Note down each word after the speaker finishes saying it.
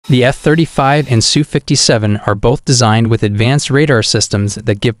The F-35 and Su-57 are both designed with advanced radar systems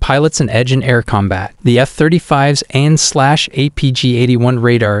that give pilots an edge in air combat. The F-35's AN/APG-81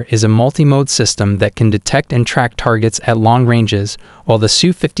 radar is a multi-mode system that can detect and track targets at long ranges, while the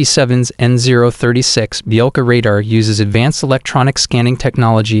Su-57's N036 Byelka radar uses advanced electronic scanning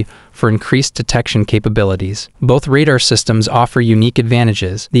technology for increased detection capabilities. Both radar systems offer unique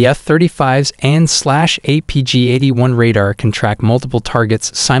advantages. The F-35's AN/APG-81 radar can track multiple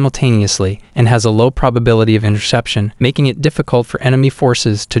targets simultaneously and has a low probability of interception, making it difficult for enemy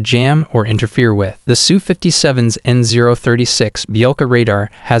forces to jam or interfere with. The Su-57's N036 Byelka radar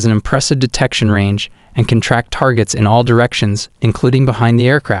has an impressive detection range and can track targets in all directions, including behind the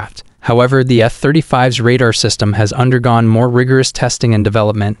aircraft. However, the F-35's radar system has undergone more rigorous testing and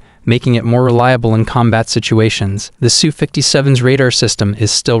development, making it more reliable in combat situations. The Su-57's radar system is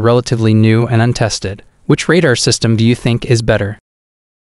still relatively new and untested. Which radar system do you think is better?